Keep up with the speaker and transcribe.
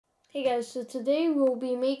Hey guys, so today we'll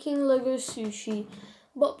be making Lego sushi.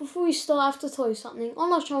 But before we start, I have to tell you something.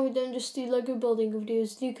 On our channel, we don't just do Lego building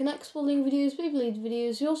videos, do Connects building videos, beyblade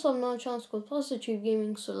videos. We also have another channel called Parsatube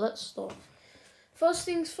Gaming, so let's start. First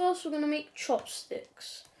things first, we're going to make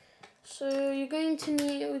chopsticks. So you're going to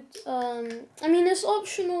need, it's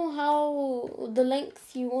optional how the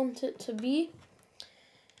length you want it to be.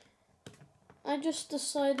 I just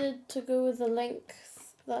decided to go with a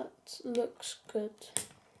length that looks good.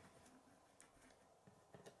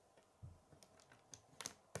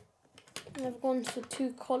 I've gone for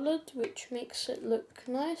 2 collared, which makes it look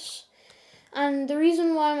nice. And the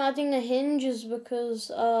reason why I'm adding a hinge is because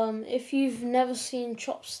if you've never seen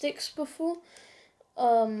chopsticks before,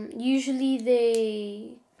 usually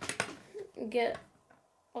they get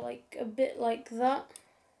like a bit like that.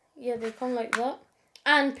 Yeah, they come like that.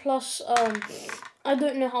 And plus, I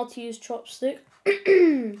don't know how to use chopstick.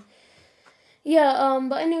 Yeah,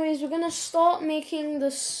 but anyways, we're gonna start making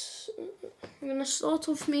this. I'm gonna start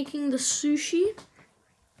off making the sushi,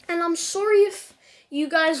 and I'm sorry if you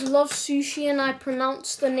guys love sushi and I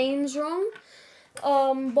pronounce the names wrong.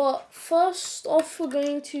 But first off, we're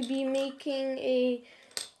going to be making a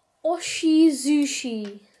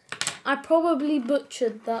oshizushi. I probably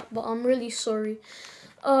butchered that, but I'm really sorry.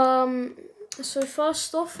 So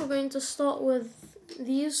first off, we're going to start with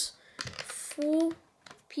these 4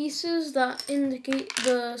 pieces that indicate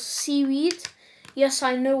the seaweed. Yes,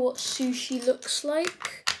 I know what sushi looks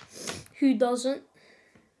like. Who doesn't?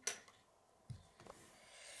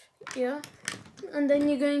 Yeah. And then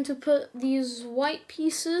you're going to put these white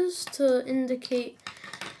pieces to indicate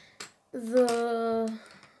the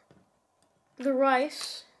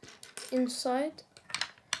rice inside.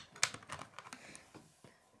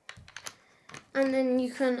 And then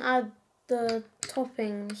you can add the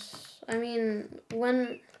toppings.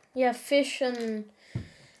 Fish and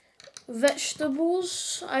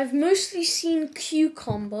vegetables. I've mostly seen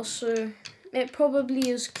cucumber, so it probably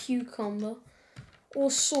is cucumber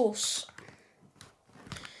or sauce.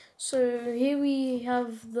 So here we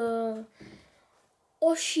have the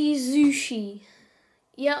oshizushi.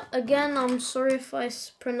 Yeah, again, I'm sorry if I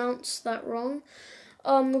pronounced that wrong.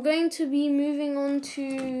 We're going to be moving on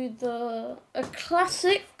to a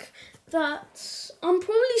classic that I'm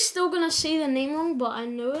probably still gonna say the name wrong, but I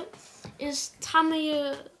know it. Is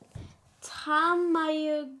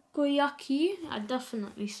tamagoyaki. I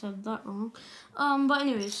definitely said that wrong. But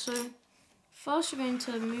anyways, so first we're going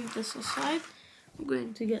to move this aside. I'm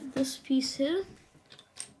going to get this piece here.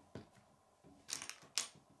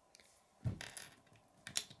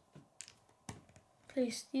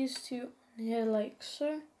 Place these 2 on here like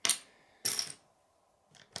so.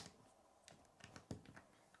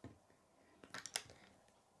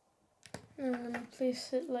 And I'm going to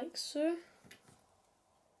place it like so.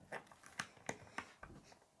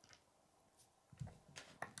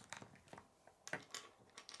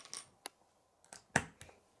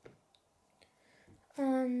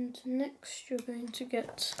 And next you're going to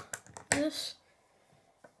get this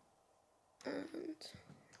and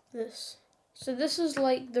this. So this is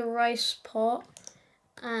like the rice part,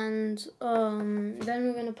 and then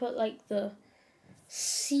we're going to put like the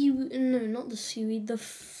seaweed, no, not the seaweed, the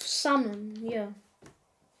salmon, yeah.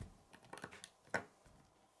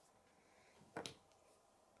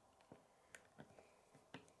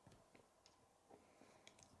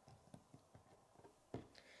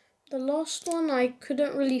 The last one, I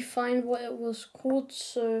couldn't really find what it was called,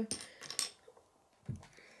 so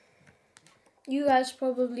you guys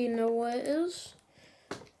probably know what it is.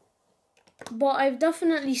 But I've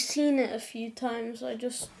definitely seen it a few times, I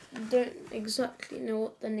just don't exactly know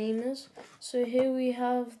what the name is. So here we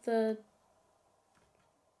have the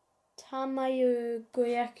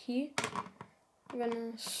tamagoyaki. We're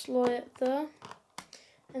gonna slot it there.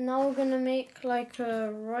 And now we're gonna make like a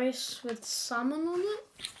rice with salmon on it.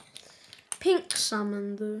 Pink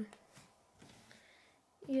salmon though.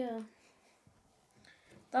 Yeah.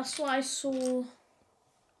 That's what I saw.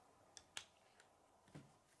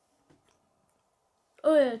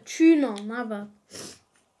 Oh yeah, tuna, my bad.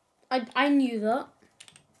 I knew that.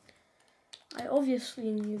 I obviously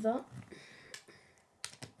knew that.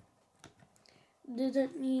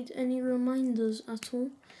 Didn't need any reminders at all.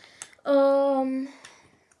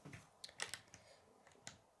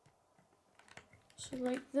 So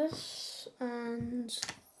like this, and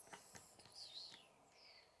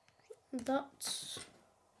that.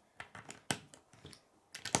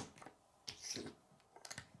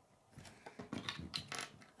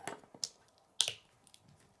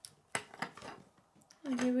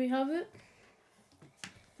 And here we have it.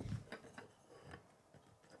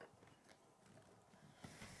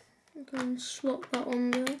 You can slot that on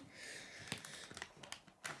there.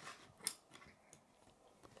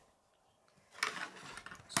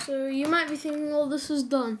 So you might be thinking, oh, this is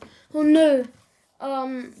done. Oh no,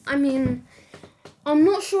 I mean, I'm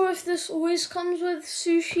not sure if this always comes with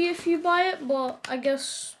sushi if you buy it, but I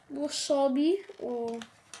guess wasabi or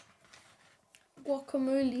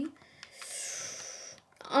guacamole.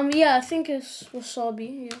 Yeah, I think it's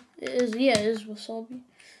wasabi. Yeah, it is. Yeah, it is wasabi.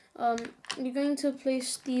 You're going to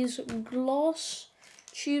place these glass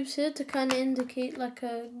tubes here to kind of indicate like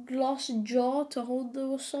a glass jar to hold the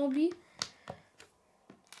wasabi.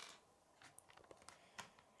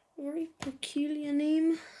 Very peculiar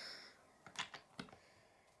name.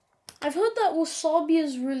 I've heard that wasabi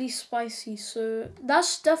is really spicy, so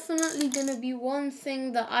that's definitely gonna be one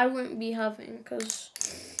thing that I won't be having because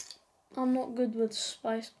I'm not good with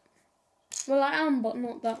spice. Well, I am, but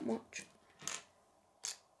not that much.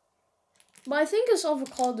 But I think it's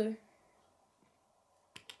avocado.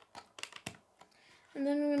 And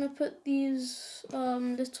then we're gonna put these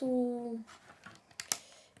little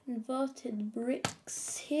inverted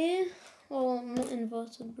bricks here. Well, not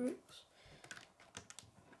inverted bricks.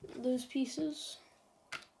 Those pieces.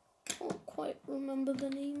 Can't quite remember the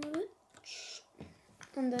name of it.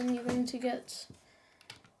 And then you're going to get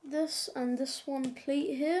this and this one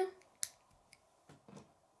plate here.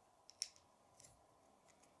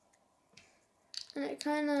 And it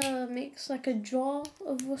kind of makes like a jar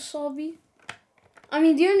of wasabi. I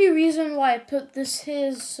mean, the only reason why I put this here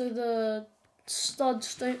is so the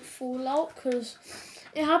studs don't fall out, because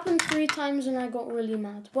it happened 3 times and I got really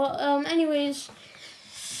mad. But anyways,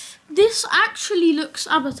 this actually looks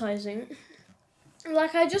appetizing.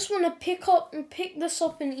 Like, I just want to pick this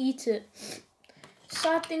up and eat it.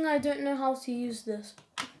 Sad thing, I don't know how to use this.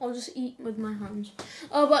 I'll just eat with my hands.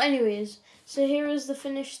 But anyways, so here is the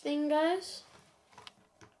finished thing, guys.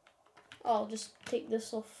 I'll just take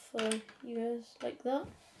this off for you guys like that.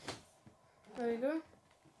 There we go.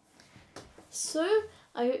 So,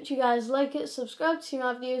 I hope you guys like it. Subscribe to see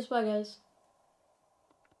my videos. Bye, guys.